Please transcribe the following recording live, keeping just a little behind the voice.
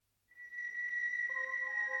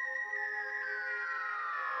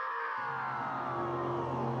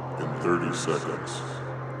30 seconds,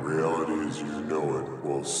 reality as you know it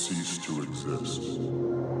will cease to exist.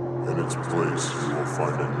 In its place, you will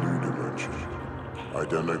find a new dimension,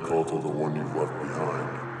 identical to the one you've left behind,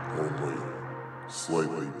 only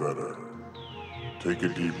slightly better. Take a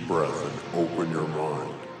deep breath and open your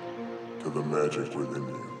mind to the magic within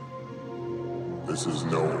you. This is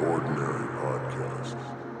no ordinary podcast.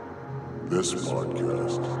 This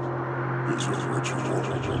podcast is a ritual.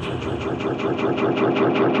 1, 2,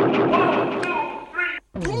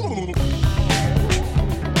 3.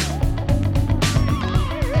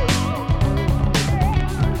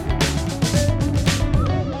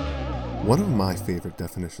 One of my favorite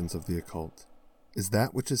definitions of the occult is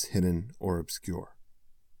that which is hidden or obscure.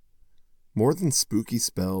 More than spooky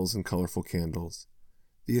spells and colorful candles,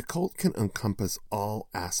 the occult can encompass all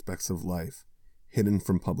aspects of life hidden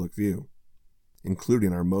from public view,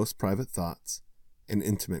 including our most private thoughts and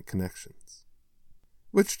intimate connections,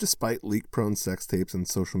 which, despite leak-prone sex tapes and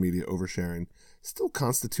social media oversharing, still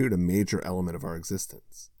constitute a major element of our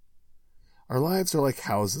existence. Our lives are like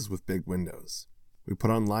houses with big windows. We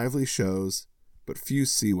put on lively shows, but few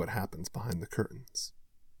see what happens behind the curtains.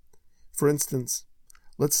 For instance,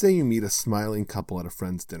 let's say you meet a smiling couple at a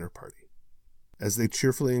friend's dinner party. As they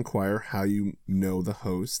cheerfully inquire how you know the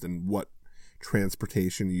host and what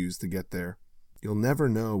transportation you used to get there, you'll never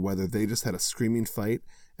know whether they just had a screaming fight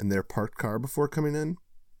in their parked car before coming in,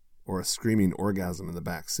 or a screaming orgasm in the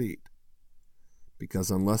back seat. Because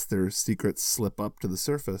unless their secrets slip up to the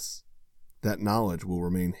surface, that knowledge will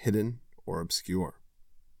remain hidden or obscure.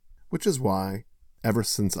 Which is why, ever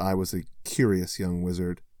since I was a curious young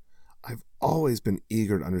wizard, I've always been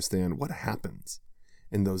eager to understand what happens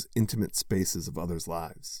in those intimate spaces of others'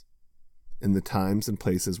 lives, in the times and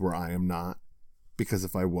places where I am not, because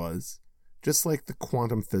if I was, just like the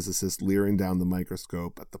quantum physicist leering down the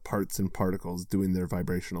microscope at the parts and particles doing their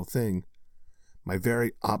vibrational thing, my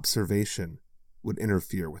very observation would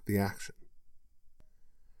interfere with the action.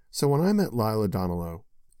 So when I met Lila Donello,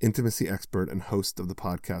 intimacy expert and host of the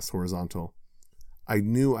podcast Horizontal, I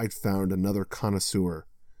knew I'd found another connoisseur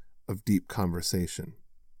of deep conversation.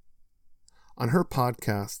 On her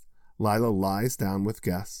podcast, Lila lies down with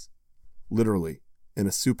guests, literally in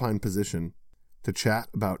a supine position, to chat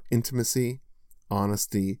about intimacy,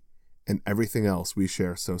 honesty, and everything else we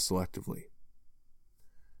share so selectively.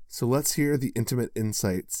 So let's hear the intimate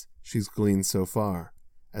insights she's gleaned so far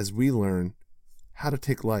as we learn how to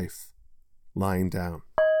take life lying down.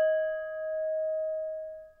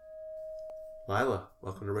 Lila,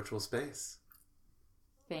 welcome to Ritual Space.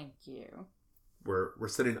 Thank you. We're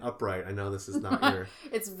sitting upright. I know this is not your...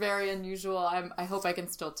 It's very unusual. I hope I can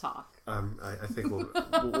still talk. I think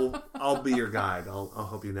I'll be your guide. I'll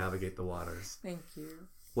help you navigate the waters. Thank you.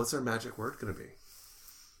 What's our magic word going to be?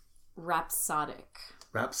 Rhapsodic.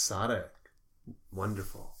 Rhapsodic.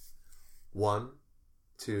 Wonderful. 1,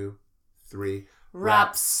 2, 3.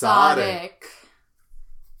 Rhapsodic.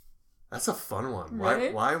 That's a fun one.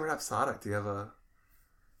 Right? Why rhapsodic? Do you have a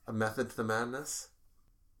method to the madness?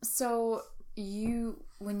 So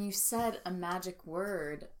when you said a magic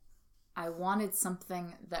word, I wanted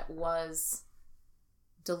something that was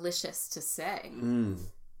delicious to say.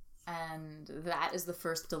 And that is the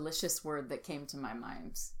first delicious word that came to my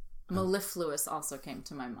mind. Mellifluous also came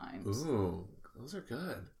to my mind. Ooh, those are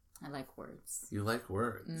good. I like words. You like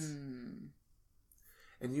words.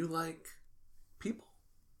 And you like people.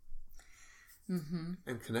 Mm-hmm.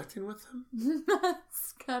 And connecting with them.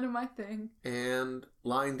 That's kind of my thing. And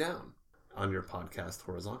lying down on your podcast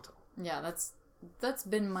Horizontal. Yeah, that's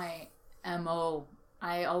been my MO.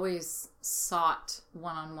 I always sought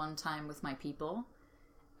one-on-one time with my people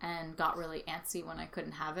and got really antsy when I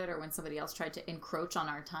couldn't have it or when somebody else tried to encroach on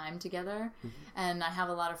our time together. And I have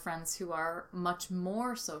a lot of friends who are much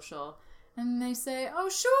more social and they say, oh,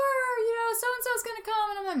 sure, so-and-so's going to come.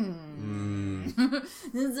 And I'm like,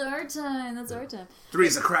 That's our time.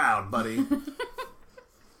 Three's a crowd, buddy.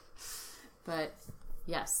 But,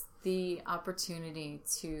 yes, the opportunity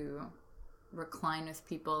to recline with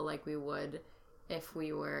people like we would if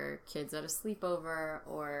we were kids at a sleepover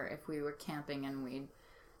or if we were camping and we'd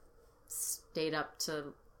stayed up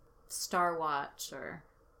to star watch or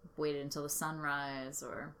waited until the sunrise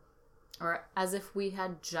or as if we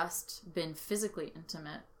had just been physically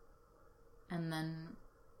intimate and then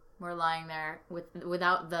we're lying there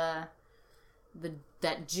without that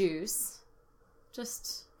juice,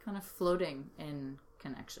 just kind of floating in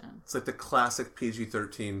connection. It's like the classic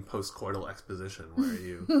PG-13 post-coital exposition where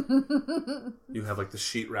you have like the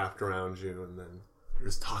sheet wrapped around you and then you're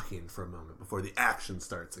just talking for a moment before the action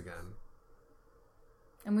starts again.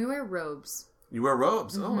 And we wear robes. You wear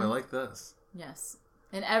robes? Mm-hmm. Oh, I like this. Yes.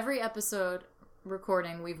 In every episode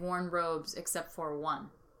recording, we've worn robes except for one.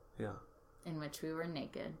 Yeah. In which we were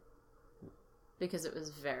naked. Because it was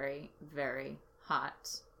very, very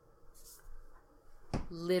hot.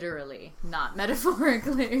 Literally, not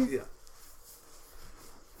metaphorically. Yeah.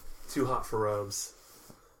 Too hot for robes.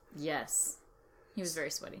 Yes. He was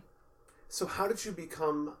very sweaty. So how did you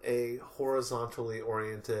become a horizontally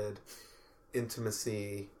oriented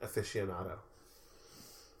intimacy aficionado?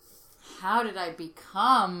 How did I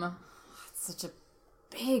become? That's such a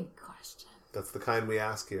big question. That's the kind we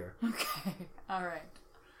ask here. Okay, all right.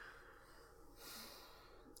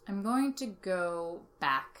 I'm going to go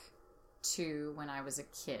back to when I was a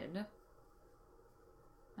kid.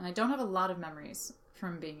 And I don't have a lot of memories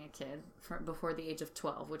from being a kid before the age of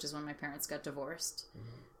 12, which is when my parents got divorced.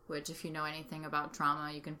 Mm-hmm. Which, if you know anything about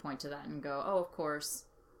trauma, you can point to that and go, oh, of course,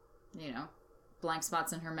 you know, blank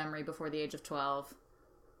spots in her memory before the age of 12.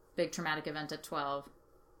 Big traumatic event at 12.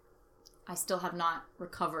 I still have not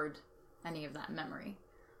recovered any of that memory.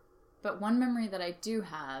 But one memory that I do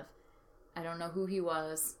have, I don't know who he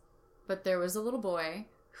was, but there was a little boy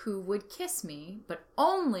who would kiss me, but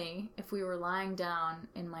only if we were lying down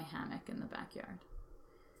in my hammock in the backyard.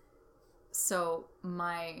 So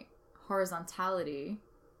my horizontality,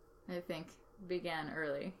 I think, began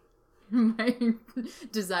early. My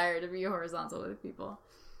desire to be horizontal with people.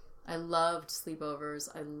 I loved sleepovers.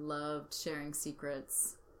 I loved sharing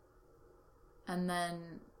secrets. And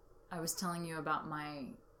then I was telling you about my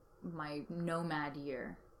nomad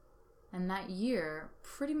year. And that year,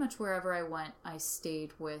 pretty much wherever I went, I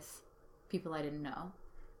stayed with people I didn't know.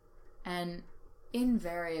 And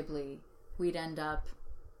invariably, we'd end up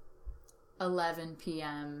 11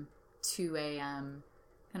 p.m., 2 a.m.,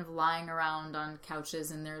 kind of lying around on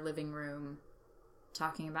couches in their living room,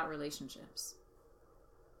 talking about relationships.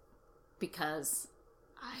 Because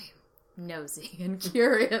I'm nosy and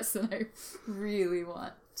curious, and I really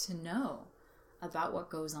want to know about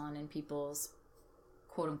what goes on in people's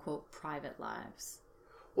quote-unquote private lives.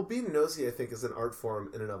 Well, being nosy, I think, is an art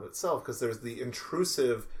form in and of itself, because there's the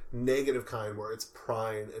intrusive, negative kind where it's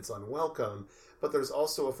prying, it's unwelcome, but there's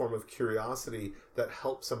also a form of curiosity that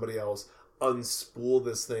helps somebody else unspool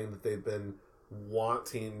this thing that they've been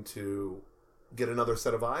wanting to get another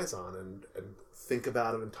set of eyes on and think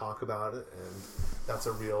about it and talk about it, and that's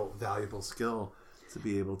a real valuable skill to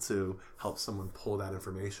be able to help someone pull that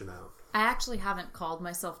information out. I actually haven't called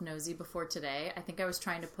myself nosy before today. I think I was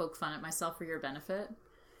trying to poke fun at myself for your benefit.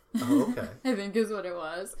 Oh, okay. I think is what it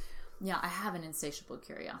was. Yeah, I have an insatiable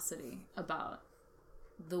curiosity about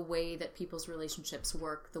the way that people's relationships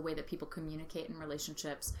work, the way that people communicate in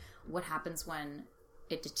relationships, what happens when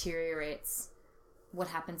it deteriorates, what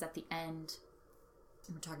happens at the end.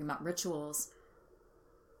 We're talking about rituals.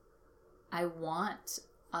 I want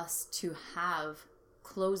us to have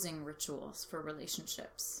closing rituals for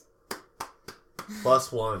relationships.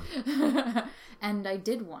 +1. And I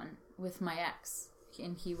did one with my ex,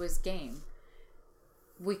 and he was game.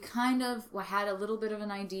 We had a little bit of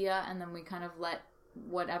an idea, and then we kind of let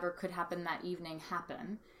whatever could happen that evening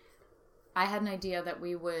happen. I had an idea that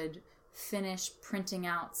we would finish printing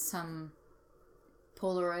out some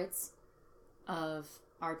Polaroids of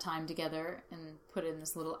our time together and put it in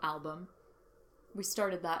this little album. We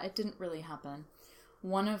started that. It didn't really happen.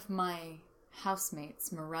 One of my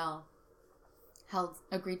housemates, Morel,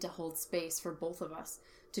 agreed to hold space for both of us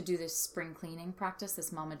to do this spring cleaning practice,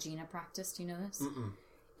 this Mama Gina practice. Do you know this? Mm-mm.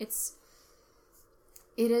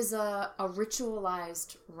 It is a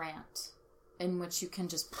ritualized rant in which you can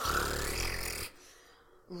just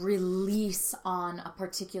release on a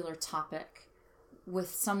particular topic with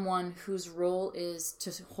someone whose role is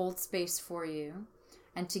to hold space for you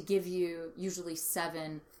and to give you usually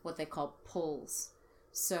 7 what they call pulls.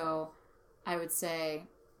 So I would say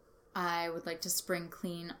I would like to spring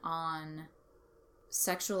clean on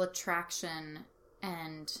sexual attraction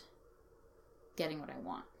and getting what I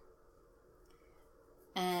want.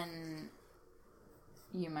 And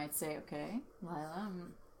you might say, okay, Lila,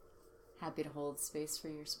 I'm happy to hold space for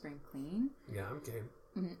your spring clean. Yeah, I'm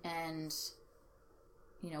game. And,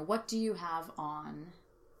 what do you have on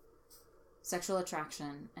sexual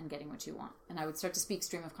attraction and getting what you want? And I would start to speak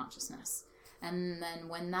stream of consciousness. And then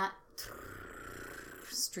when that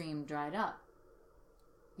stream dried up,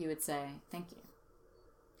 you would say, thank you.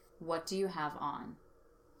 What do you have on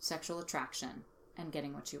sexual attraction and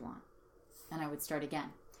getting what you want? And I would start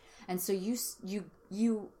again. And so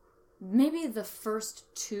you maybe the first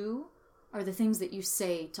 2 are the things that you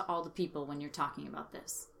say to all the people when you're talking about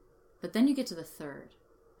this. But then you get to the 3rd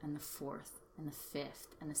and the 4th and the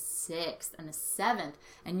 5th and the 6th and the 7th,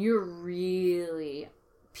 and you're really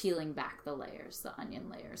peeling back the layers, the onion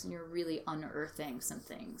layers, and you're really unearthing some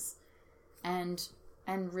things and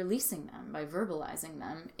releasing them by verbalizing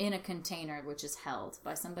them in a container which is held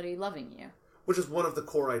by somebody loving you. Which is one of the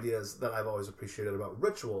core ideas that I've always appreciated about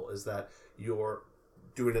ritual, is that you're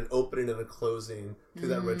doing an opening and a closing to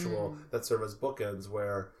that ritual that serve as bookends,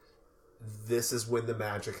 where this is when the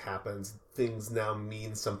magic happens. Things now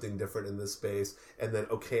mean something different in this space. And then,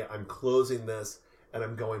 okay, I'm closing this and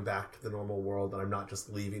I'm going back to the normal world, and I'm not just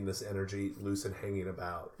leaving this energy loose and hanging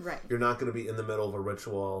about. Right. You're not going to be in the middle of a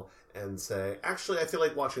ritual and say, actually, I feel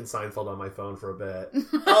like watching Seinfeld on my phone for a bit.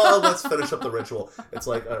 Oh, let's finish up the ritual. It's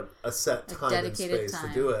like a set time and space to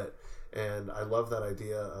do it. And I love that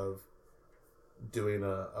idea of doing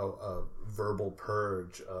a verbal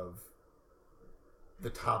purge of the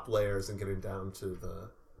top layers and getting down to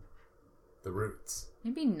the roots.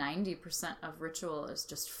 Maybe 90% of ritual is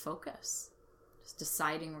just focus. Just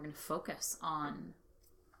deciding we're going to focus on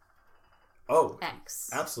X.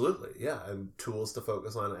 Absolutely, yeah. And tools to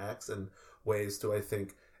focus on X, and ways to, I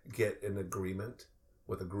think, get in agreement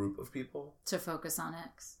with a group of people. To focus on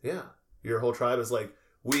X. Yeah. Your whole tribe is like,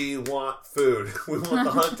 we want food. We want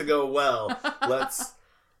the hunt to go well.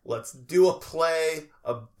 Let's do a play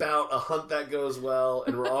about a hunt that goes well,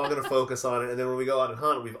 and we're all going to focus on it. And then when we go out and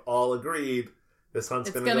hunt, we've all agreed this hunt's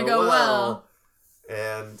going to go well.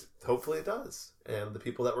 And hopefully it does. And the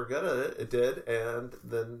people that were good at it did, and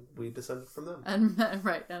then we descended from them. And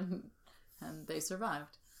right, and they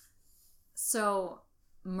survived. So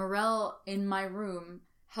Morel in my room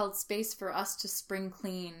held space for us to spring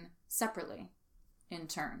clean separately, in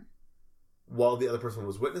turn. While the other person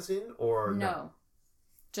was witnessing, or no?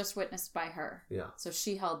 Just witnessed by her. Yeah. So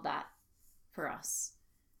she held that for us.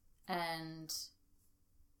 And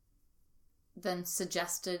then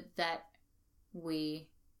suggested that we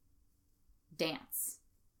dance.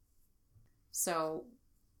 So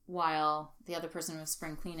while the other person was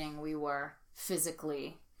spring cleaning, we were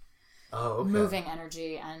physically moving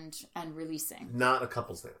energy and releasing. Not a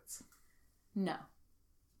couple's dance. No.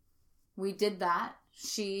 We did that.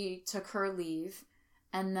 She took her leave,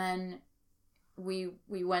 and then we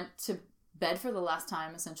went to bed for the last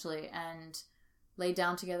time, essentially, and lay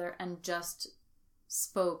down together and just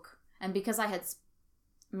spoke. And because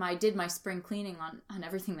I did my spring cleaning on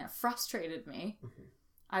everything that frustrated me,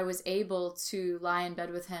 I was able to lie in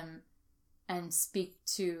bed with him and speak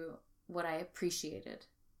to what I appreciated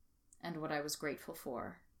and what I was grateful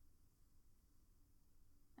for.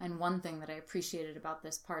 And one thing that I appreciated about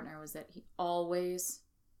this partner was that he always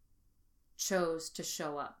chose to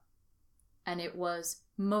show up. And it was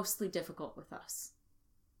mostly difficult with us.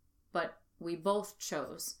 But we both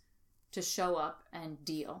chose to show up and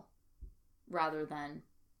deal rather than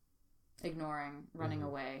ignoring, running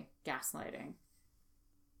away, gaslighting.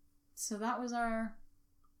 So that was our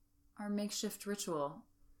makeshift ritual.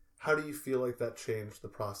 How do you feel like that changed the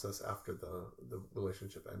process after the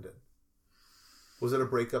relationship ended? Was it a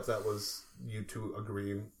breakup that was you two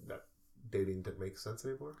agreeing that dating didn't make sense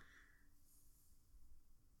anymore?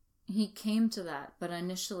 He came to that, but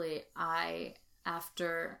initially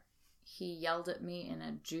after he yelled at me in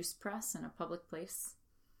a juice press in a public place.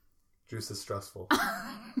 Juice is stressful.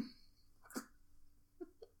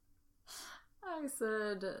 I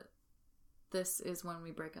said, this is when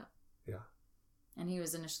we break up. Yeah. And he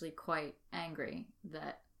was initially quite angry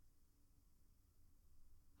that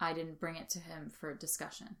I didn't bring it to him for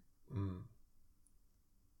discussion.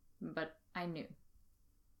 But I knew.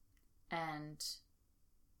 And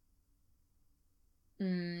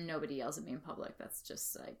nobody yells at me in public. That's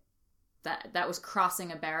just like, that was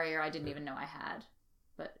crossing a barrier I didn't even know I had.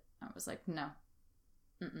 But I was like, no.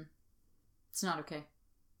 It's not okay.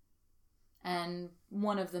 And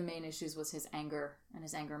one of the main issues was his anger and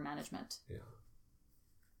his anger management. Yeah.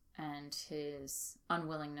 And his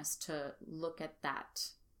unwillingness to look at that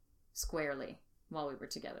squarely while we were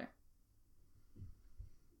together.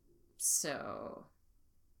 So,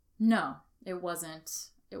 no, it wasn't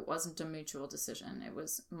a mutual decision. It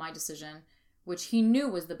was my decision, which he knew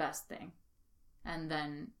was the best thing. And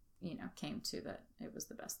then, came to that it was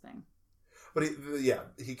the best thing. But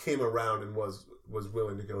he came around and was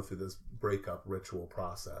willing to go through this breakup ritual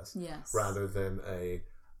process. Yes. Rather than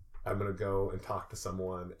I'm going to go and talk to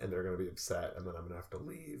someone and they're going to be upset and then I'm going to have to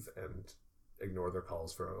leave and ignore their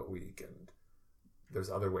calls for a week. And there's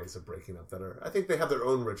other ways of breaking up that I think they have their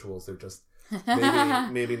own rituals. They're just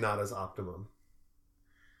maybe not as optimum.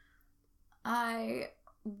 I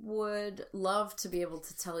would love to be able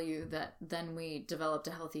to tell you that then we developed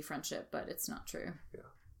a healthy friendship, but it's not true. Yeah.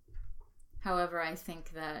 However, I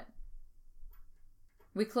think that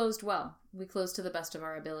we closed well. We closed to the best of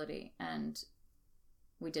our ability, and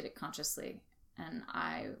we did it consciously. And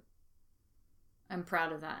I'm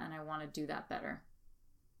proud of that, and I want to do that better.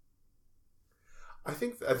 I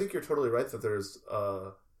think you're totally right that there's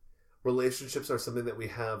relationships are something that we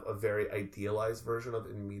have a very idealized version of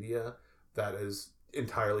in media that is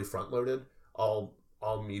entirely front loaded. All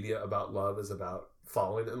media about love is about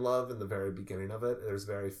falling in love in the very beginning of it. There's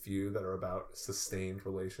very few that are about sustained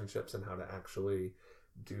relationships and how to actually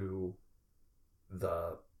do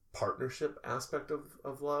the partnership aspect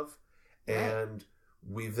of love. Right. And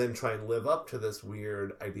we then try and live up to this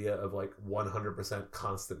weird idea of like 100%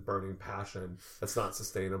 constant burning passion that's not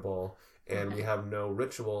sustainable. And we have no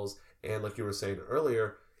rituals. And like you were saying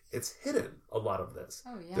earlier, it's hidden, a lot of this.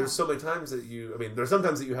 Oh, yeah. There's so many times that there's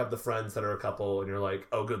sometimes that you have the friends that are a couple and you're like,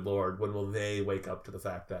 oh, good Lord, when will they wake up to the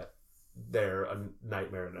fact that they're a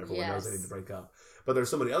nightmare and everyone knows they need to break up? But there's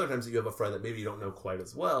so many other times that you have a friend that maybe you don't know quite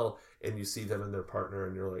as well and you see them and their partner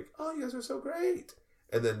and you're like, oh, you guys are so great.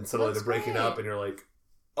 And then suddenly they're breaking up and you're like,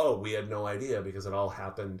 oh, we had no idea because it all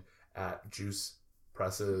happened at juice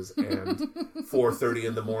presses and 4:30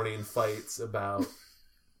 in the morning fights about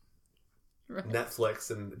Netflix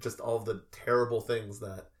and just all the terrible things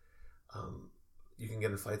that you can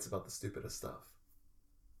get in fights about the stupidest stuff.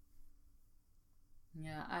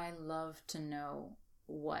 Yeah, I love to know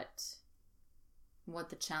what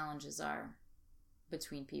the challenges are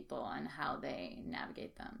between people and how they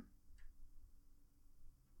navigate them.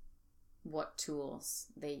 What tools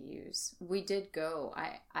they use. We did go,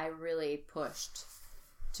 I really pushed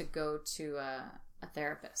to go to a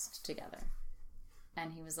therapist together.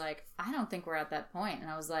 And he was like, I don't think we're at that point. And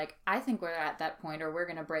I was like, I think we're at that point or we're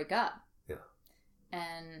going to break up. Yeah.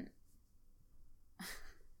 And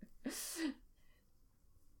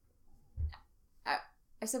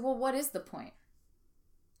I said, well, what is the point?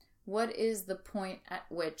 What is the point at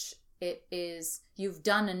which it is you've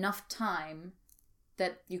done enough time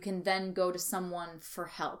that you can then go to someone for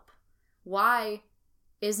help? Why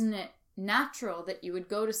isn't it natural that you would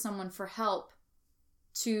go to someone for help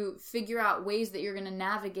to figure out ways that you're going to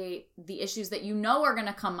navigate the issues that you know are going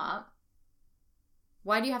to come up?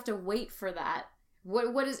 Why do you have to wait for that?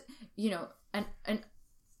 What is, and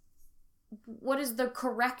what is the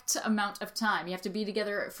correct amount of time? You have to be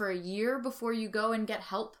together for a year before you go and get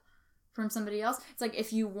help from somebody else? It's like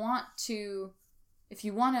if you want to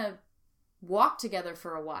walk together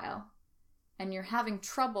for a while and you're having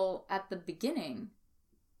trouble at the beginning,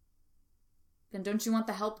 then don't you want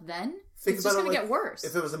the help then? It's just going to get worse.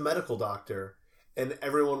 If it was a medical doctor and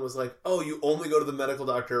everyone was like, oh, you only go to the medical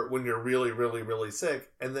doctor when you're really, really, really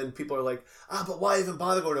sick. And then people are like, but why even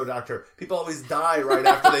bother going to a doctor? People always die right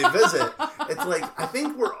after they visit. It's like, I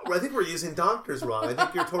think we're using doctors wrong. I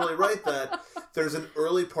think you're totally right that there's an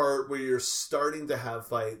early part where you're starting to have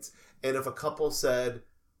fights. And if a couple said,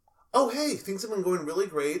 oh, hey, things have been going really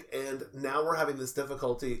great, and now we're having this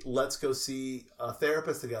difficulty, let's go see a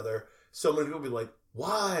therapist together. So many people would be like,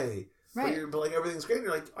 why? Right. But like, everything's great. And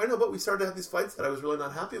you're like, I know, but we started to have these fights that I was really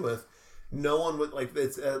not happy with. No one would, like,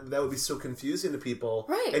 that would be so confusing to people.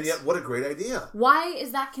 Right. And yet, what a great idea. Why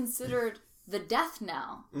is that considered the death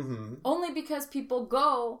knell? Mm-hmm. Only because people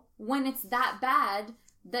go when it's that bad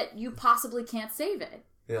that you possibly can't save it.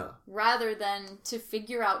 Yeah. Rather than to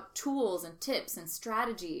figure out tools and tips and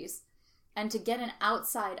strategies and to get an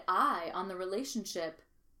outside eye on the relationship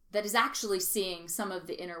that is actually seeing some of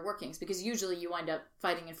the inner workings, because usually you wind up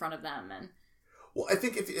fighting in front of them. And well, I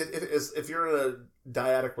think if you're in a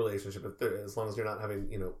dyadic relationship, as long as you're not having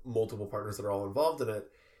multiple partners that are all involved in it,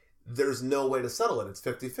 there's no way to settle it. It's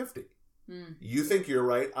 50-50. You think you're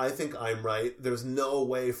right. I think I'm right. There's no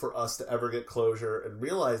way for us to ever get closure and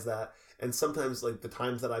realize that. And sometimes, like the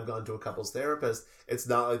times that I've gone to a couples therapist, it's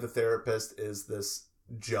not like the therapist is this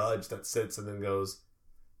judge that sits and then goes,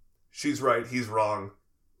 she's right, he's wrong,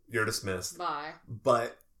 you're dismissed. Bye.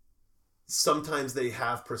 But sometimes they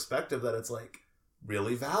have perspective that it's like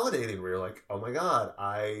really validating, where you're like, oh my God,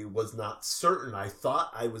 I was not certain. I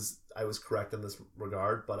thought I was correct in this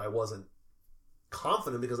regard, but I wasn't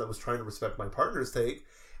confident because I was trying to respect my partner's take.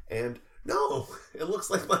 And no, it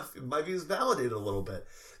looks like my view is validated a little bit.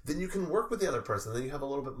 Then you can work with the other person. Then you have a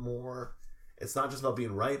little bit more. It's not just about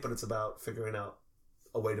being right, but it's about figuring out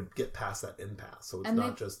a way to get past that impasse. So it's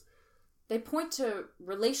not just... They point to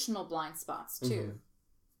relational blind spots, too. Mm-hmm.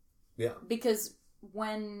 Yeah. Because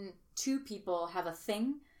when two people have a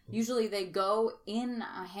thing, usually they go in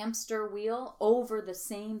a hamster wheel over the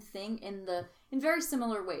same thing in very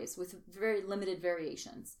similar ways with very limited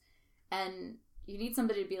variations. And you need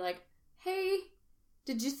somebody to be like, hey,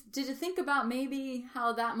 did you think about maybe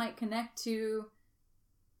how that might connect to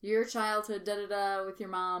your childhood, with your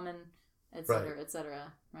mom, and et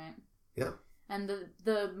cetera, right? Yeah. And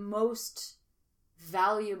the most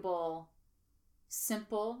valuable,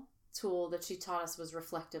 simple tool that she taught us was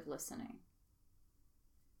reflective listening.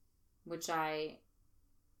 The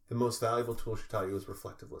most valuable tool she taught you was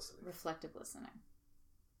reflective listening. Reflective listening.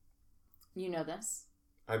 You know this?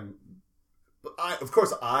 Of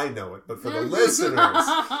course I know it, but for the listeners,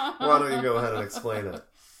 why don't you go ahead and explain it?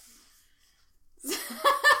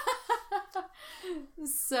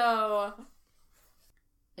 So,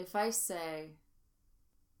 if I say,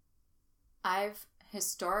 I've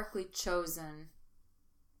historically chosen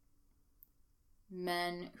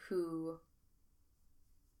men who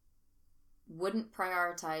wouldn't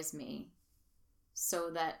prioritize me so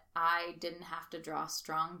that I didn't have to draw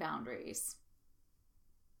strong boundaries,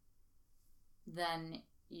 then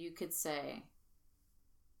you could say,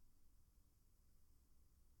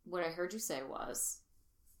 what I heard you say was,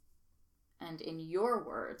 and in your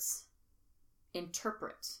words,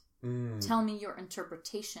 interpret. Tell me your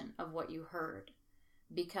interpretation of what you heard.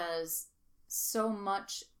 Because so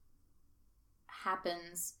much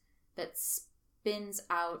happens that spins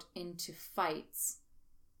out into fights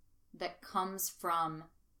that comes from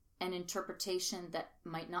an interpretation that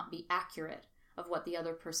might not be accurate of what the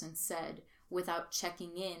other person said without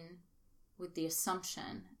checking in with the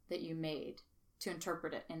assumption that you made to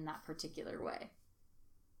interpret it in that particular way.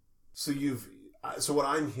 So what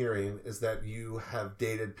I'm hearing is that you have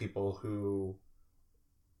dated people who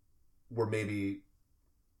were maybe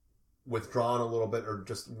withdrawn a little bit or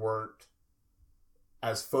just weren't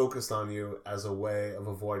as focused on you as a way of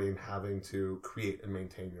avoiding having to create and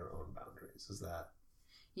maintain your own boundaries. Is that?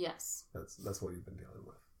 Yes. That's what you've been dealing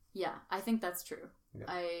with. Yeah, I think that's true. Yeah.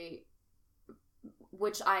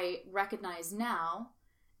 Which I recognize now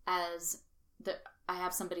as that I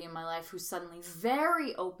have somebody in my life who's suddenly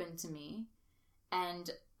very open to me, and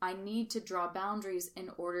I need to draw boundaries in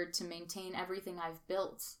order to maintain everything I've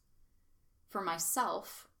built for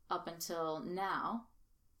myself up until now,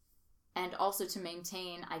 and also to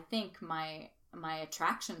maintain, I think, my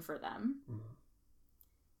attraction for them. Mm-hmm.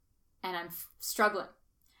 And I'm struggling.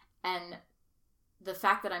 And the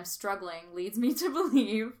fact that I'm struggling leads me to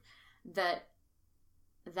believe that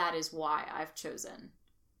that is why I've chosen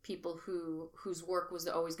people whose work was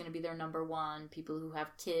always going to be their number one, people who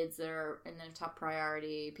have kids that are in their top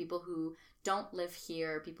priority, people who don't live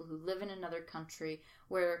here, people who live in another country,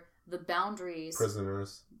 where the boundaries...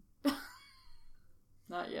 Prisoners.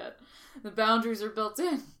 Not yet. The boundaries are built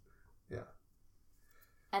in. Yeah.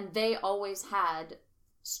 And they always had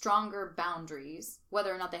stronger boundaries,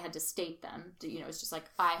 whether or not they had to state them. It's just like,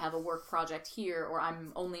 I have a work project here, or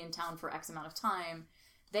I'm only in town for X amount of time.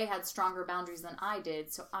 They had stronger boundaries than I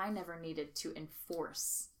did, so I never needed to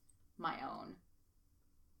enforce my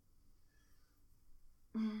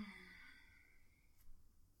own.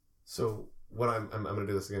 So what I'm going to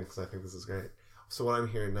do this again because I think this is great. So what I'm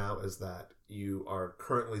hearing now is that you are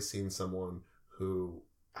currently seeing someone who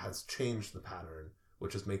has changed the pattern,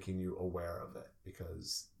 which is making you aware of it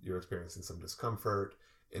because you're experiencing some discomfort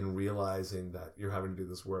in realizing that you're having to do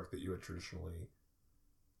this work that you had traditionally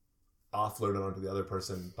offloaded onto the other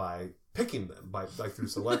person by picking them, by through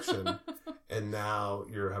selection. And now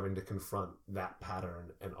you're having to confront that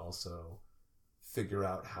pattern and also figure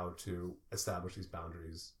out how to establish these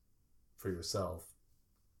boundaries for yourself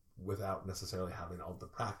without necessarily having all the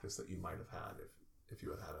practice that you might have had if you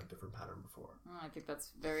had had a different pattern before. I think that's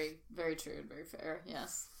very, very true and very fair,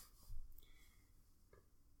 yes.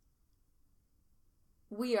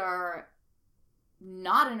 We are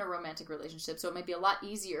not in a romantic relationship, so it might be a lot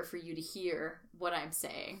easier for you to hear what I'm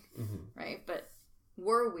saying, mm-hmm. right? But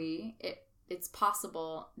were we, it's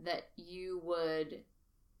possible that you would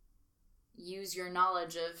use your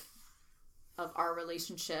knowledge of our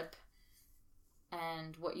relationship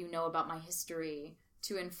and what you know about my history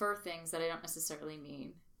to infer things that I don't necessarily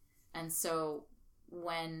mean. And so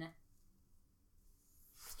we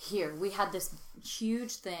had this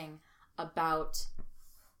huge thing about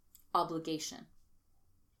obligation.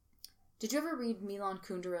 Did you ever read Milan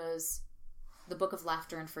Kundera's The Book of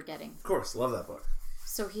Laughter and Forgetting? Of course, love that book.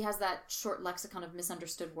 So he has that short lexicon of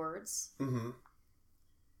misunderstood words. Mm-hmm.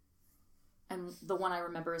 And the one I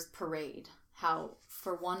remember is parade. How,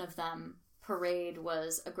 for one of them, parade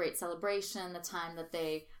was a great celebration, the time that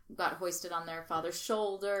they got hoisted on their father's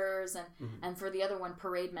shoulders, and mm-hmm. and for the other one,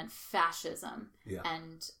 parade meant fascism. Yeah.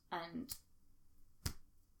 And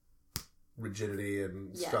rigidity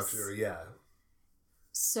and structure, yeah.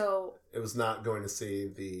 So it was not going to see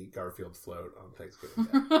the Garfield float on Thanksgiving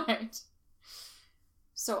Day. Right.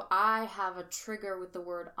 So I have a trigger with the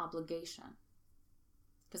word obligation.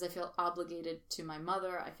 Because I feel obligated to my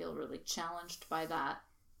mother. I feel really challenged by that.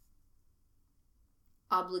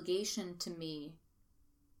 obligation to me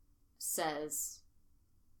says,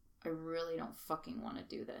 I really don't fucking want to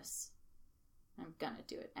do this. I'm gonna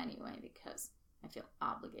do it anyway because I feel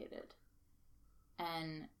obligated.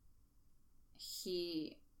 And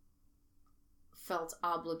he felt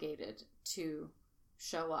obligated to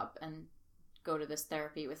show up and go to this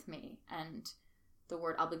therapy with me. And the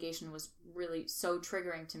word obligation was really so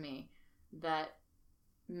triggering to me that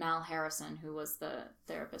Mal Harrison, who was the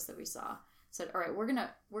therapist that we saw, said, all right, we're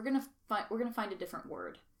gonna find a different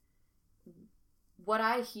word. What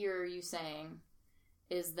I hear you saying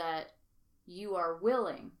is that you are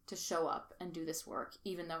willing to show up and do this work,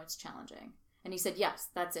 even though it's challenging. And he said, yes,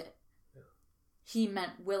 that's it. Yeah. He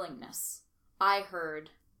meant willingness. I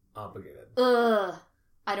heard obligated.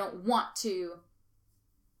 I don't want to.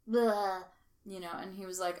 And he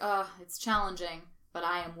was like, it's challenging, but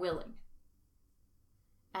I am willing.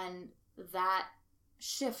 And that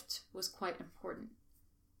shift was quite important.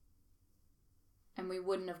 And we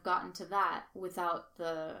wouldn't have gotten to that without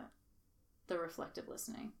the reflective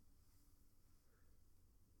listening.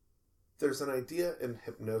 There's an idea in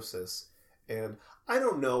hypnosis, and I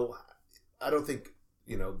don't think,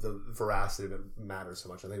 the veracity of it matters so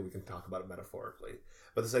much. I think we can talk about it metaphorically.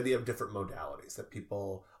 But this idea of different modalities, that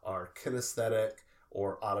people are kinesthetic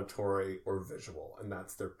or auditory or visual, and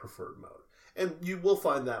that's their preferred mode. And you will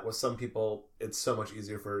find that with some people, it's so much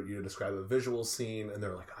easier for you to describe a visual scene, and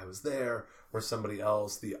they're like, I was there. Or somebody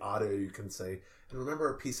else, the audio, you can say, and remember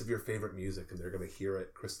a piece of your favorite music, and they're going to hear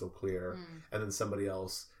it crystal clear. And then somebody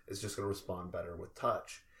else is just going to respond better with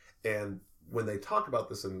touch. And when they talk about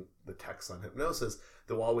this in the text on hypnosis,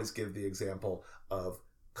 they'll always give the example of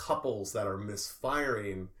couples that are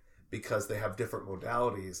misfiring because they have different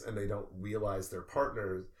modalities and they don't realize they're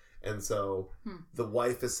partners. And so the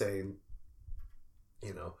wife is saying,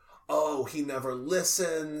 oh, he never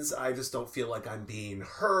listens. I just don't feel like I'm being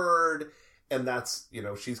heard. And that's,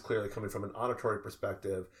 she's clearly coming from an auditory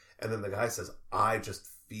perspective. And then the guy says, I just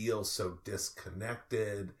feel so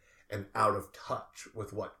disconnected and out of touch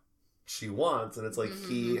with what she wants. And it's like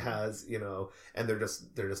he has, and they're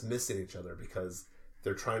just missing each other because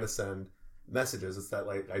they're trying to send messages. It's that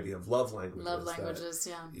like idea of love languages. Love languages,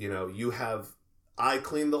 yeah. You have, I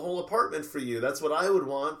cleaned the whole apartment for you. That's what I would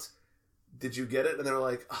want. Did you get it? And they're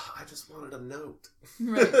like, I just wanted a note.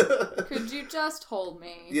 Right. Could you just hold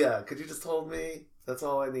me? Yeah, could you just hold me? That's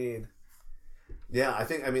all I need. Yeah,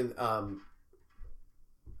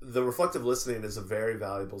 the reflective listening is a very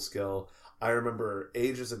valuable skill. I remember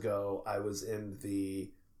ages ago, I was in the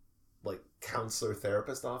counselor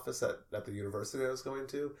therapist office at the university I was going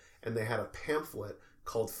to, and they had a pamphlet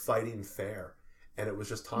called Fighting Fair. And it was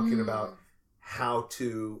just talking about how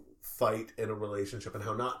to fight in a relationship and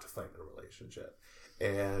how not to fight in a relationship.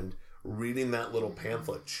 And reading that little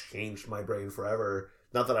pamphlet changed my brain forever.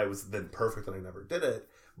 Not that I was then perfect and I never did it,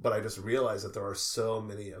 but I just realized that there are so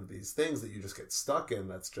many of these things that you just get stuck in.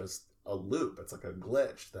 That's just a loop. It's like a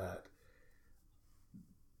glitch that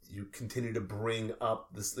you continue to bring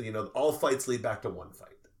up this, all fights lead back to one fight.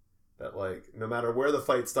 That no matter where the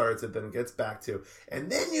fight starts, it then gets back to,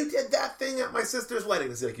 and then you did that thing at my sister's wedding.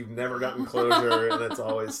 It's like you've never gotten closure, and it's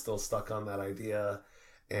always still stuck on that idea.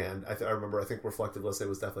 And I think reflective listening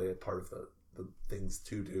was definitely a part of the things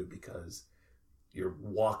to do, because you're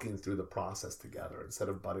walking through the process together instead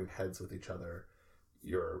of butting heads with each other.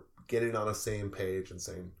 You're getting on the same page and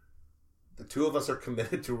saying, the two of us are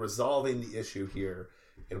committed to resolving the issue here,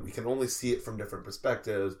 and we can only see it from different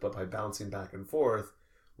perspectives, but by bouncing back and forth,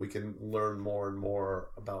 we can learn more and more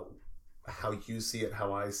about how you see it,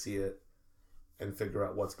 how I see it, and figure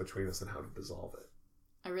out what's between us and how to dissolve it.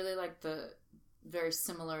 I really like the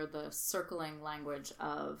circling language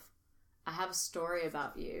of, I have a story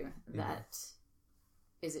about you that,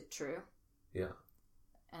 is it true? Yeah.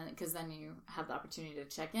 And because then you have the opportunity to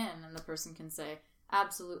check in, and the person can say,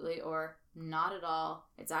 absolutely, or not at all,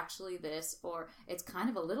 it's actually this, or it's kind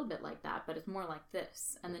of a little bit like that, but it's more like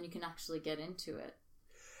this. And then you can actually get into it.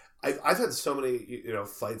 I've had so many,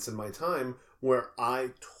 fights in my time where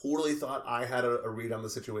I totally thought I had a read on the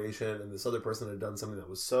situation, and this other person had done something that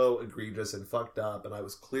was so egregious and fucked up, and I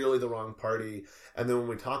was clearly the wrong party. And then when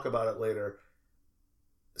we talk about it later,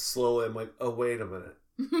 slowly I'm like, oh, wait a minute.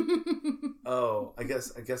 Oh, I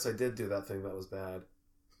guess I did do that thing that was bad.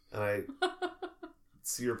 And I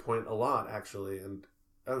see your point a lot, actually. And,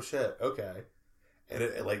 oh, shit, okay. And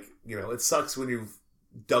it sucks when you've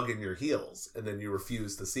dug in your heels and then you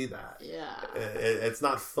refuse to see that. Yeah. It's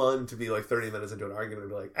not fun to be 30 minutes into an argument and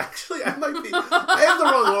be like, actually, I have the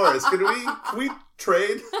wrong horse. Can we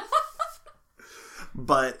trade?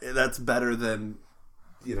 But that's better than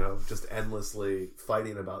just endlessly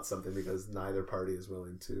fighting about something because neither party is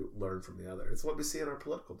willing to learn from the other. It's what we see in our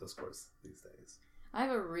political discourse these days. I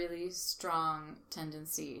have a really strong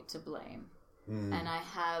tendency to blame. And I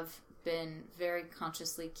have been very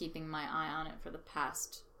consciously keeping my eye on it for the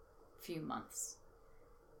past few months.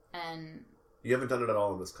 And you haven't done it at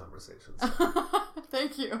all in this conversation. So.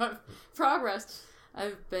 Thank you. I've progressed.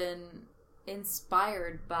 I've been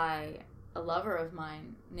inspired by a lover of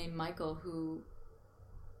mine named Michael who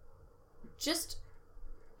just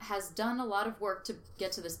has done a lot of work to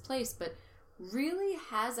get to this place, but really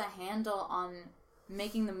has a handle on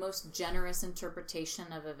making the most generous interpretation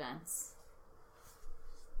of events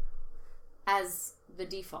as the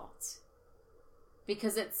default.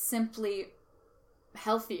 Because it's simply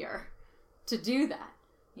healthier to do that,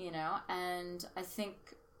 and I think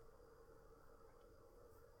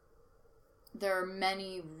there are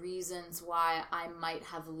many reasons why I might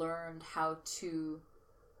have learned how to,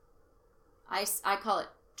 I call it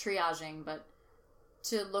triaging, but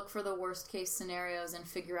to look for the worst case scenarios and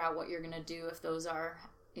figure out what you're going to do if those are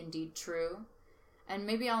indeed true. And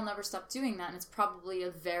maybe I'll never stop doing that, and it's probably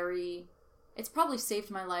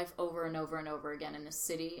saved my life over and over and over again in this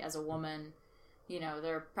city as a woman.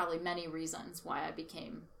 There are probably many reasons why I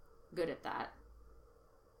became good at that.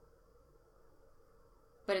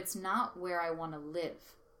 But it's not where I want to live.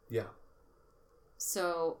 Yeah.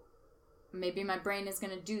 So maybe my brain is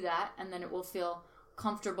going to do that, and then it will feel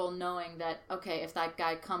comfortable knowing that, okay, if that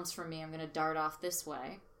guy comes for me, I'm going to dart off this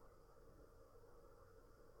way.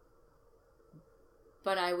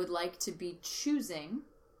 But I would like to be choosing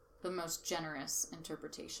the most generous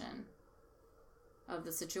interpretation of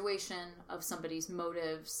the situation, of somebody's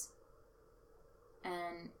motives,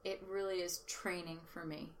 and it really is training for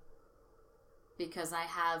me because I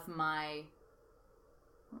have my,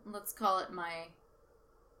 let's call it my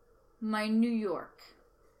New York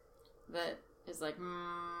that is like,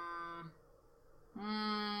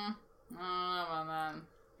 I don't know about that.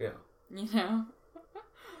 Yeah.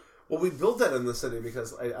 Well, we built that in the city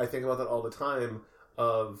because I think about that all the time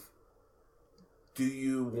of, do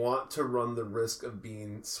you want to run the risk of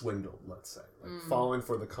being swindled, let's say, like falling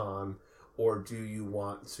for the con, or do you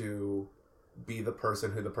want to be the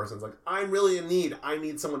person who the person's like, I'm really in need, I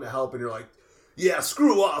need someone to help, and you're like, yeah,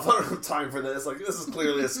 screw off, I don't have time for this, like, this is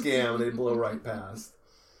clearly a scam, and they blow right past.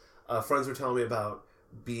 Friends were telling me about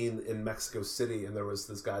being in Mexico City, and there was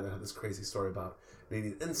this guy that had this crazy story about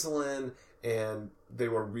needing insulin, and they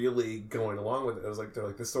were really going along with it. It was like, they're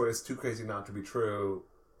like, this story is too crazy not to be true.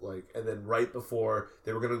 Like, and then right before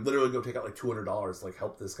they were going to literally go take out like $200, like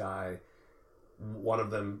help this guy, one of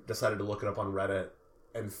them decided to look it up on Reddit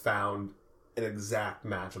and found an exact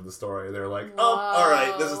match of the story. They're like, oh, all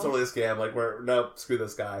right, this is totally a scam. Like, nope, screw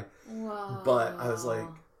this guy. Whoa. But I was like,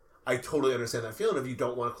 I totally understand that feeling if you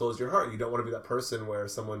don't want to close your heart. You don't want to be that person where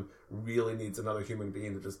someone really needs another human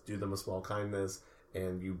being to just do them a small kindness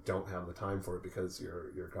and you don't have the time for it because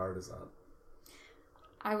your guard is up.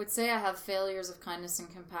 I would say I have failures of kindness and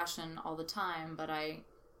compassion all the time, but I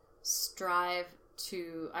strive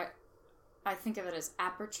to, I think of it as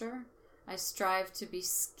aperture. I strive to be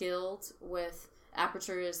skilled with,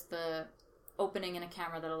 aperture is the opening in a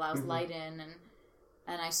camera that allows light in,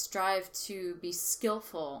 and I strive to be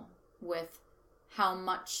skillful with how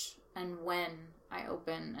much and when I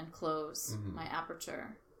open and close my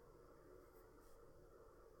aperture.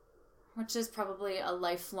 Which is probably a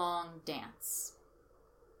lifelong dance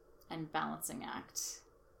and balancing act.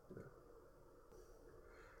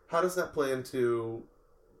 How does that play into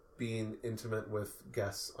being intimate with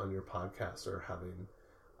guests on your podcast, or having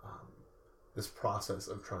this process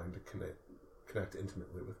of trying to connect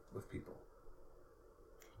intimately with people?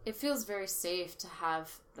 It feels very safe to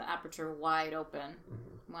have the aperture wide open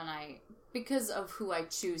because of who I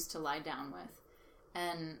choose to lie down with.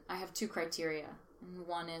 And I have two criteria. And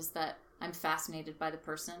one is that I'm fascinated by the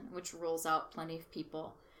person, which rules out plenty of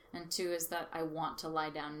people. And two is that I want to lie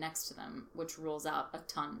down next to them, which rules out a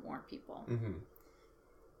ton more people.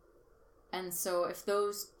 And so if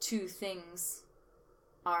those two things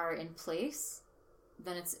are in place,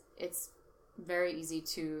 then it's very easy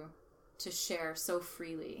to share so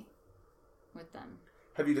freely with them.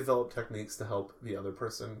 Have you developed techniques to help the other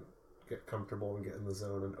person get comfortable and get in the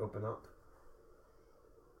zone and open up?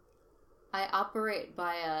 I operate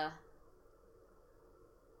by a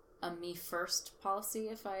me first policy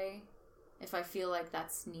if I feel like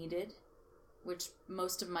that's needed, which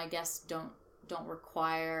most of my guests don't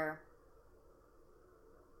require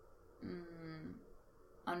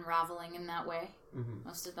unraveling in that way.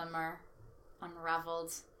 Most of them are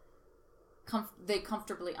unraveled. They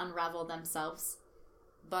comfortably unravel themselves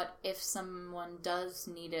But if someone does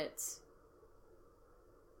need it,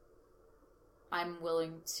 I'm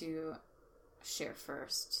willing to share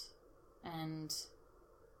first. And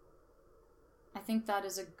I think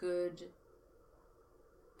that's a good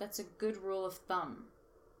rule of thumb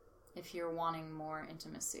if you're wanting more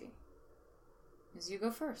intimacy, is you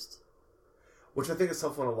go first. Which I think is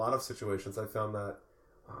helpful in a lot of situations. I found that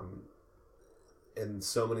in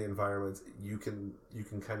so many environments, you can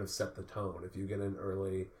kind of set the tone. If you get in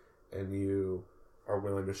early and you are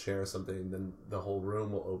willing to share something, then the whole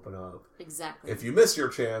room will open up. Exactly. If you miss your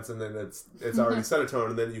chance, and then it's already set a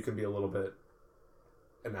tone, and then you can be a little bit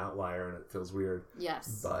an outlier, and it feels weird.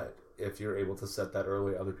 Yes. But if you're able to set that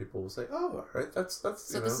early, other people will say, "Oh, all right, that's."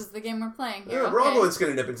 So this is the game we're playing here. Yeah, we're all going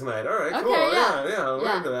skinny dipping tonight. All right, cool. Yeah,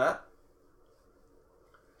 we're into that.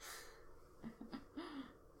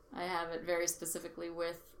 I have it very specifically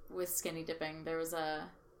with skinny dipping. There was a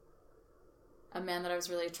man that I was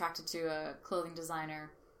really attracted to, a clothing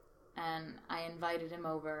designer, and I invited him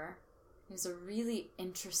over. He was a really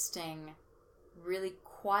interesting, really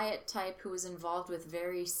quiet type who was involved with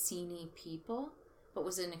very sceney people, but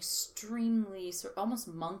was an extremely, almost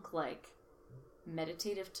monk-like,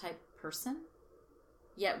 meditative type person,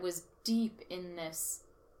 yet was deep in this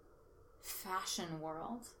fashion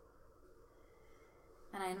world.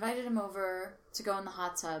 And I invited him over to go in the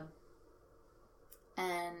hot tub,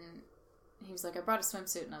 and he was like, I brought a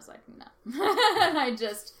swimsuit, and I was like, no. And I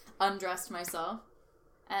just undressed myself,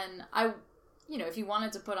 and if he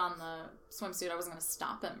wanted to put on the swimsuit, I wasn't going to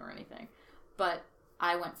stop him or anything, but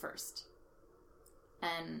I went first.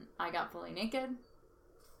 And I got fully naked.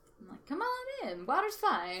 I'm like, come on in, water's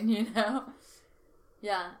fine,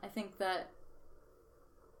 Yeah, I think that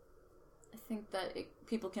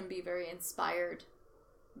people can be very inspired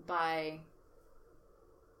by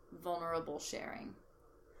vulnerable sharing.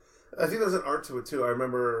 I think there's an art to it, too. I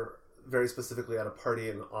remember very specifically at a party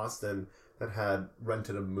in Austin that had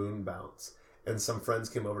rented a moon bounce. And some friends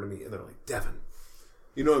came over to me, and they're like, Devin,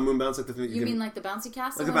 you know a moon bounce? Like the thing that you mean like the bouncy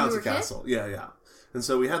castle? Like a bouncy castle, yeah. And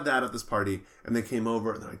so we had that at this party, and they came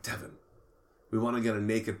over, and they're like, Devin, we want to get a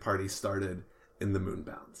naked party started in the moon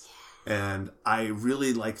bounce. Yeah. And I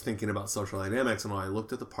really like thinking about social dynamics, and when I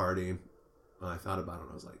looked at the party, I thought about it,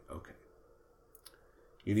 and I was like, okay.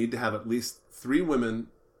 You need to have at least 3 women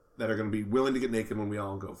that are going to be willing to get naked when we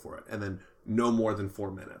all go for it, and then no more than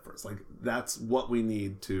 4 men at first. Like, that's what we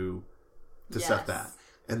need to set that.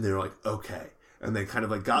 And they're like, okay. And they kind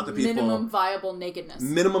of like got the people... Minimum viable nakedness.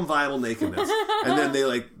 And then they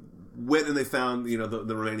like went and they found,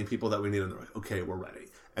 the remaining people that we needed. And they're like, okay, we're ready.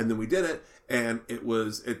 And then we did it. And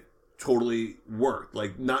it totally worked.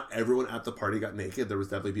 Like, not everyone at the party got naked. There was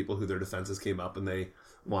definitely people who their defenses came up and they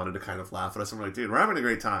wanted to kind of laugh at us. And we're like, dude, we're having a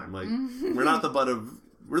great time. Like, we're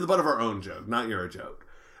the butt of our own joke, not your joke.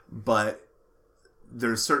 But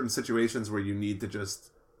there's certain situations where you need to just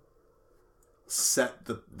set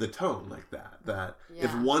the tone like that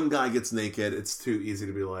if one guy gets naked, it's too easy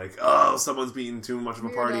to be like, oh, someone's being too much of a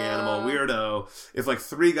party animal, weirdo. If like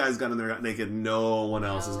 3 guys got in there, got naked, no one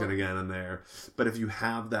else is going to get in there. But if you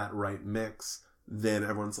have that right mix, then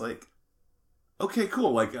everyone's like, okay,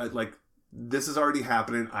 cool, like this is already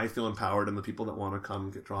happening, I feel empowered, and the people that want to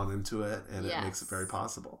come get drawn into it, and it makes it very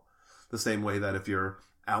possible. The same way that if you're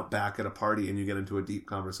out back at a party and you get into a deep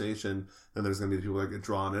conversation, then there's going to be people that get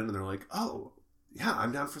drawn in and they're like, oh, yeah,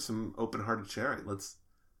 I'm down for some open-hearted sharing. Let's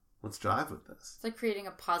drive with this. It's like creating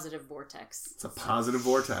a positive vortex. It's a positive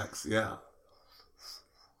vortex, yeah.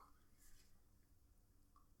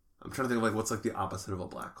 I'm trying to think of like what's like the opposite of a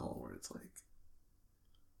black hole, where it's like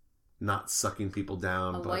not sucking people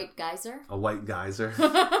down. A white geyser? A white geyser.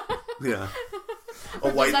 Yeah.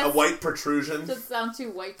 A white protrusion. Doesn't sound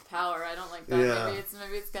too white power. I don't like that. Yeah.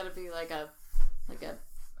 Maybe it's got to be like a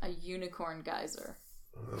unicorn geyser.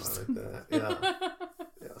 Oh, I like that. Yeah.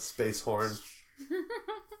 Yeah. Space horn.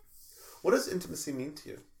 What does intimacy mean to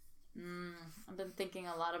you? I've been thinking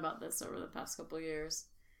a lot about this over the past couple of years.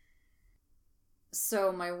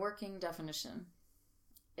 So my working definition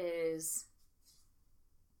is...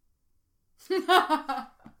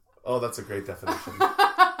 Oh, that's a great definition.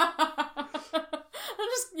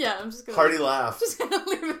 I'm just gonna... Hearty laugh. Just gonna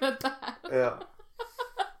leave it at that. Yeah.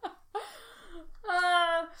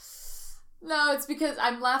 No, it's because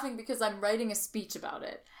I'm laughing because I'm writing a speech about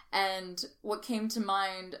it. And what came to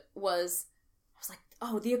mind was... I was like,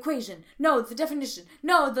 oh, the equation. No, the definition.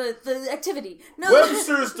 No, the activity. No.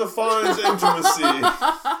 Webster's defines intimacy.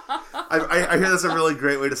 I hear that's a really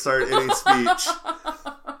great way to start any speech.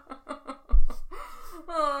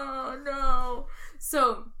 Oh, no.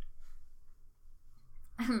 So,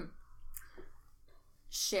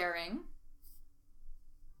 sharing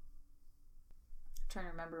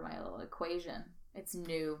for my little equation. It's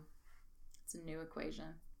new. It's a new equation.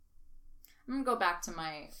 I'm going to go back to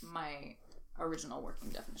my original working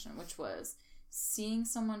definition, which was seeing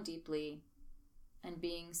someone deeply and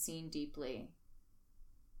being seen deeply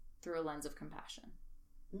through a lens of compassion.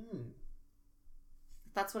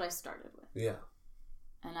 That's what I started with. Yeah.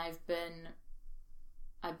 And I've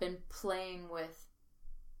been playing with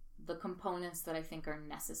the components that I think are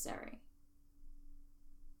necessary.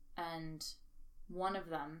 And one of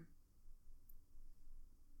them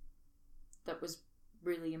that was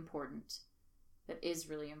really important, that is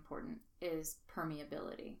really important, is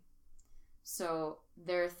permeability. So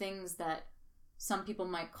there are things that some people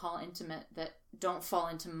might call intimate that don't fall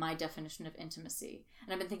into my definition of intimacy.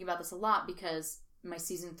 And I've been thinking about this a lot because my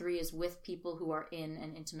season 3 is with people who are in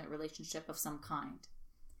an intimate relationship of some kind.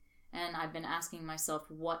 And I've been asking myself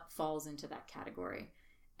what falls into that category.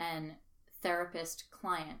 And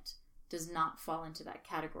therapist-client does not fall into that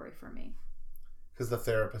category for me. Because the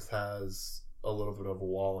therapist has a little bit of a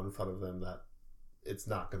wall in front of them that it's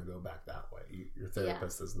not going to go back that way. Your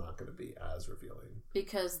therapist is not going to be as revealing.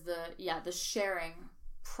 Because the sharing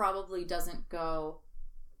probably doesn't go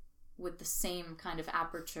with the same kind of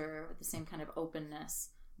aperture, with the same kind of openness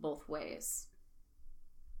both ways.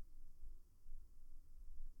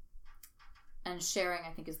 And sharing,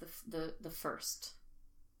 I think, is the first.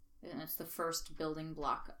 And it's the first building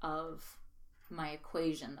block of my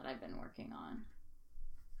equation that I've been working on.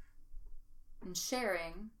 And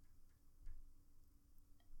sharing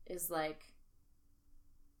is like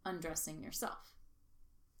undressing yourself.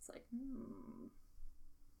 It's like,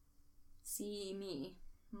 see me.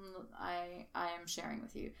 I am sharing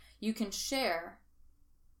with you. You can share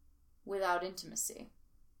without intimacy.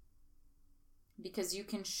 Because you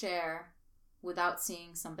can share without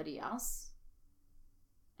seeing somebody else.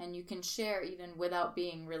 And you can share even without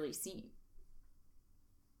being really seen.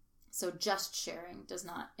 So just sharing does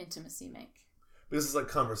not intimacy make. Because it's like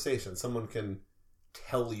conversation. Someone can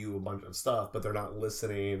tell you a bunch of stuff, but they're not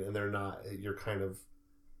listening, and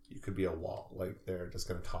you could be a wall. Like, they're just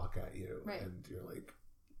going to talk at you. Right. And you're like,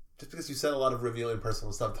 just because you said a lot of revealing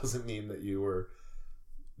personal stuff doesn't mean that you were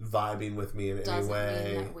vibing with me in any way.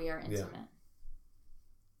 Doesn't mean that we are intimate.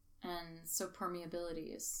 Yeah. And so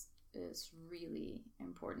permeability is really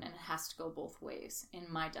important, and it has to go both ways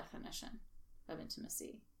in my definition of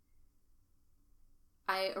intimacy.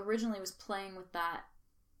 I originally was playing with that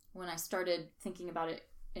when I started thinking about it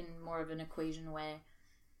in more of an equation way.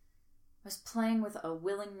 I was playing with a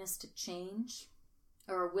willingness to change,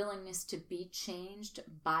 or a willingness to be changed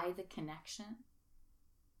by the connection.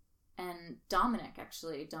 And Dominic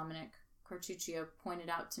Cartuccio pointed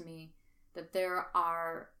out to me that there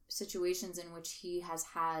are situations in which he has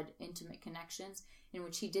had intimate connections in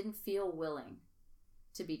which he didn't feel willing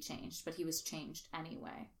to be changed, but he was changed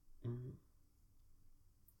anyway. Mm-hmm.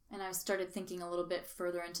 And I started thinking a little bit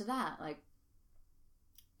further into that. Like,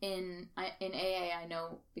 in AA, I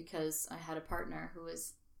know because I had a partner who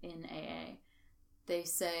was in AA, they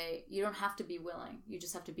say you don't have to be willing. You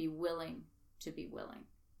just have to be willing to be willing.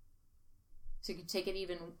 So you can take it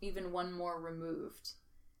even one more removed.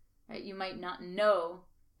 Right? You might not know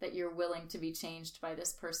that you're willing to be changed by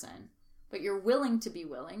this person, but you're willing to be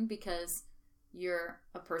willing because you're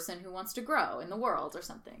a person who wants to grow in the world or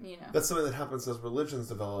something, you know. That's something that happens as religions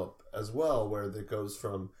develop as well, where it goes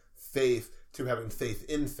from faith to having faith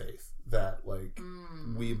in faith. That, like,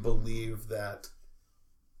 we believe that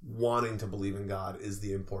wanting to believe in God is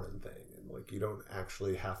the important thing. And, like, you don't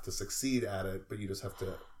actually have to succeed at it, but you just have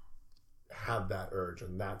to have that urge,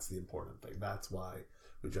 and that's the important thing. That's why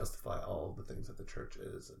we justify all the things that the church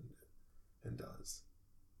is and does.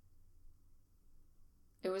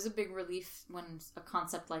 It was a big relief when a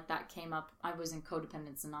concept like that came up. I was in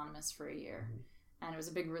Codependence Anonymous for a year. Mm-hmm. And it was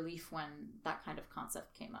a big relief when that kind of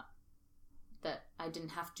concept came up. That I didn't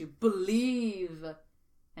have to believe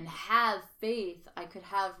and have faith. I could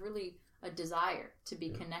have really a desire to be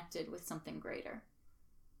connected with something greater.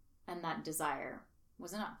 And that desire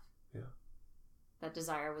was enough. Yeah. That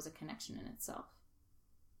desire was a connection in itself.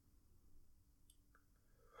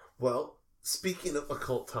 Well, speaking of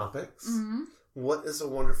occult topics... Mm-hmm. What is a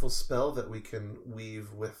wonderful spell that we can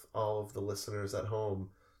weave with all of the listeners at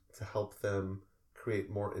home to help them create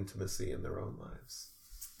more intimacy in their own lives?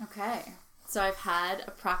 Okay. So I've had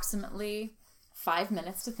approximately 5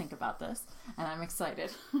 minutes to think about this, and I'm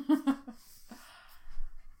excited. I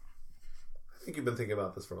think you've been thinking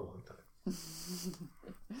about this for a long time.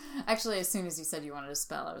 Actually, as soon as you said you wanted a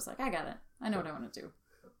spell, I was like, I got it. I know what I want to do.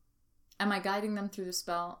 Am I guiding them through the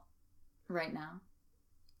spell right now?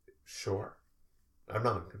 Sure. I'm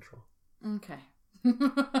not in control. Okay.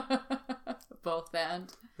 both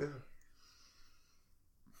and. Yeah.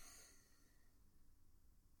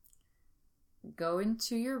 Go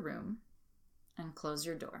into your room and close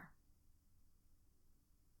your door.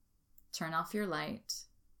 Turn off your light.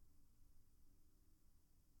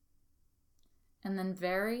 And then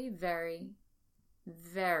very, very,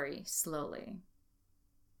 very slowly,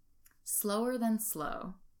 slower than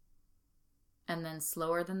slow, and then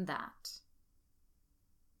slower than that,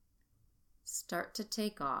 start to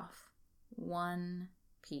take off one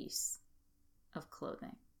piece of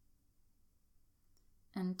clothing.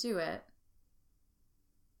 And do it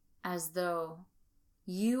as though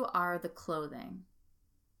you are the clothing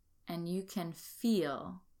and you can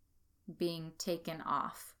feel being taken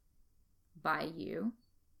off by you,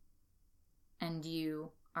 and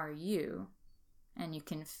you are you, and you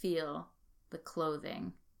can feel the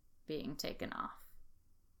clothing being taken off.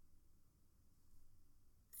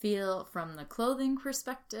 Feel from the clothing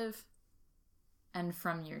perspective and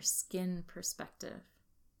from your skin perspective.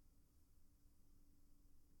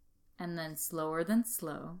 And then slower than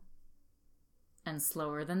slow, and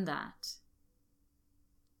slower than that.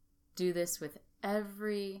 Do this with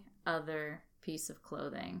every other piece of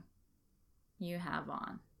clothing you have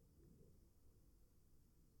on.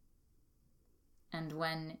 And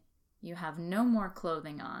when you have no more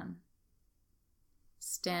clothing on,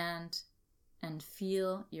 stand and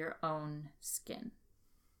feel your own skin.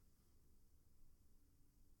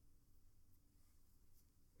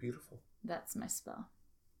 Beautiful. That's my spell.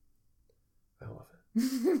 I love it.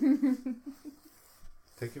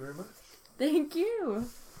 Thank you very much. Thank you.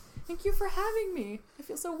 Thank you for having me. I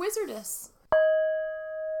feel so wizardous.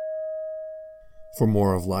 For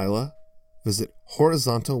more of Lila, visit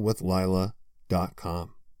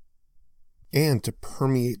horizontalwithlila.com. And to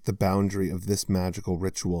permeate the boundary of this magical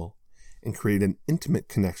ritual and create an intimate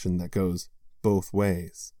connection that goes both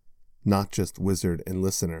ways, not just wizard and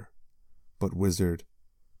listener, but wizard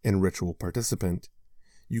and ritual participant,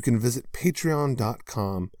 you can visit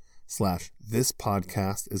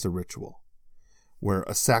patreon.com/thispodcastisaritual, where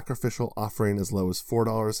a sacrificial offering as low as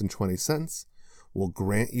 $4.20 will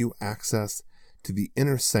grant you access to the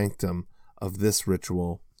inner sanctum of this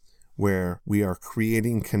ritual, where we are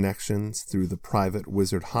creating connections through the private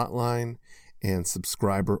wizard hotline and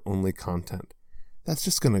subscriber-only content. That's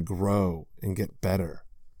just going to grow and get better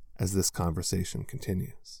as this conversation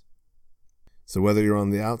continues. So whether you're on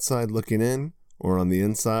the outside looking in or on the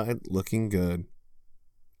inside looking good,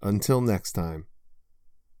 until next time,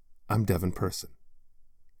 I'm Devin Person.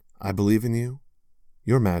 I believe in you.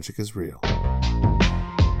 Your magic is real.